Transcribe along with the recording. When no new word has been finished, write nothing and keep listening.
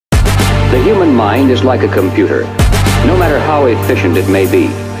The human mind is like a computer. No matter how efficient it may be,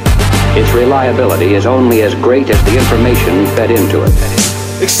 its reliability is only as great as the information fed into it.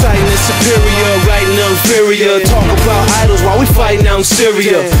 Exciting and superior, writing inferior. Talk about idols while we fighting out in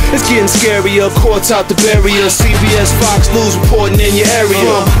Syria. It's getting scarier, courts out the barrier. CBS, Fox News reporting in your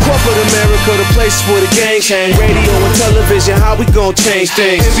area. Corporate America, the place for the gang change. Radio and television, how we gon' change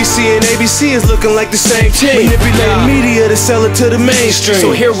things? NBC and ABC is looking like the same team. Manipulating media to sell it to the mainstream.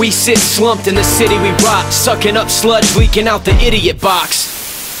 So here we sit slumped in the city we rock, sucking up sludge, leaking out the idiot box.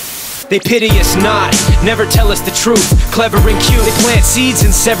 They pity us not, never tell us the truth. Clever and cute, they plant seeds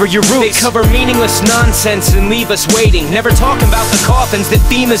and sever your roots. They cover meaningless nonsense and leave us waiting, never talking about the coffins that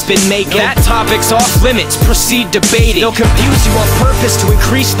FEMA's been making. That topic's off limits, proceed debating. They'll confuse you on purpose to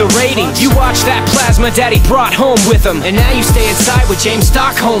increase the ratings. You watch that plasma daddy brought home with him, and now you stay inside with James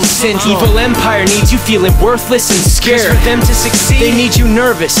Stockholm syndrome. Evil empire needs you feeling worthless and scared. For them to succeed, they need you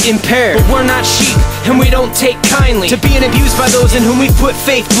nervous, impaired. But we're not sheep, and we don't take kindly to being abused by those in whom we put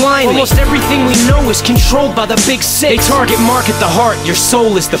faith blindly. Almost everything we know is controlled by the big six. They target market the heart, your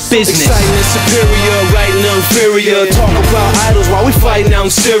soul is the business. Exciting and superior, writing inferior. Talk about idols while we fighting out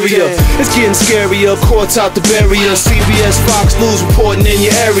in Syria. It's getting scarier, courts out the barrier. CBS, Fox News reporting in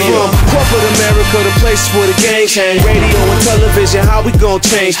your area. Corporate America, the place for the gang change. Radio and television, how we gon'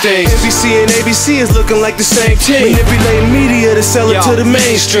 change things? NBC and ABC is looking like the same team. Manipulating media to sell it to the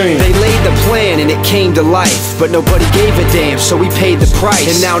mainstream. They laid the plan and it came to life, but nobody gave a damn, so we paid the price.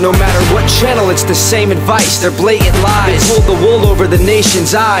 And now no matter what channel, it's the same advice. They're blatant lies. They pulled the wool over the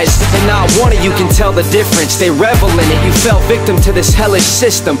nation's eyes, and not one of you can tell the difference. They revel in it. You fell victim to this hellish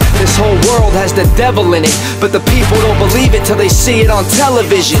system. This whole world has the devil in it, but the people don't believe it till they see it on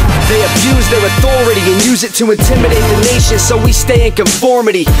television. They abuse their authority and use it to intimidate the nation, so we stay in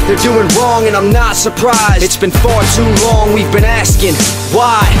conformity. They're doing wrong and I'm not surprised. It's been far too long we've been asking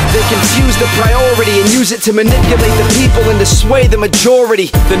why. They confuse the priority and use it to manipulate the people and to sway the majority.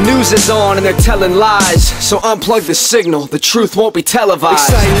 The news is on and they're telling lies, so unplug the signal, the truth won't be televised.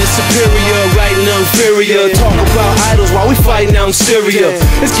 Exciting and superior, writing inferior. Talk about idols while we fighting out in Syria.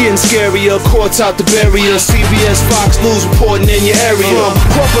 It's getting scarier, courts out the barrier. CBS, Fox News reporting in your area.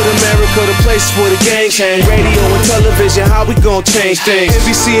 Corporate America, the place for the gang change. Radio and television, how we gon' change things?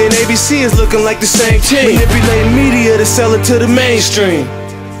 NBC and ABC is looking like the same team. Manipulating media to sell it to the mainstream.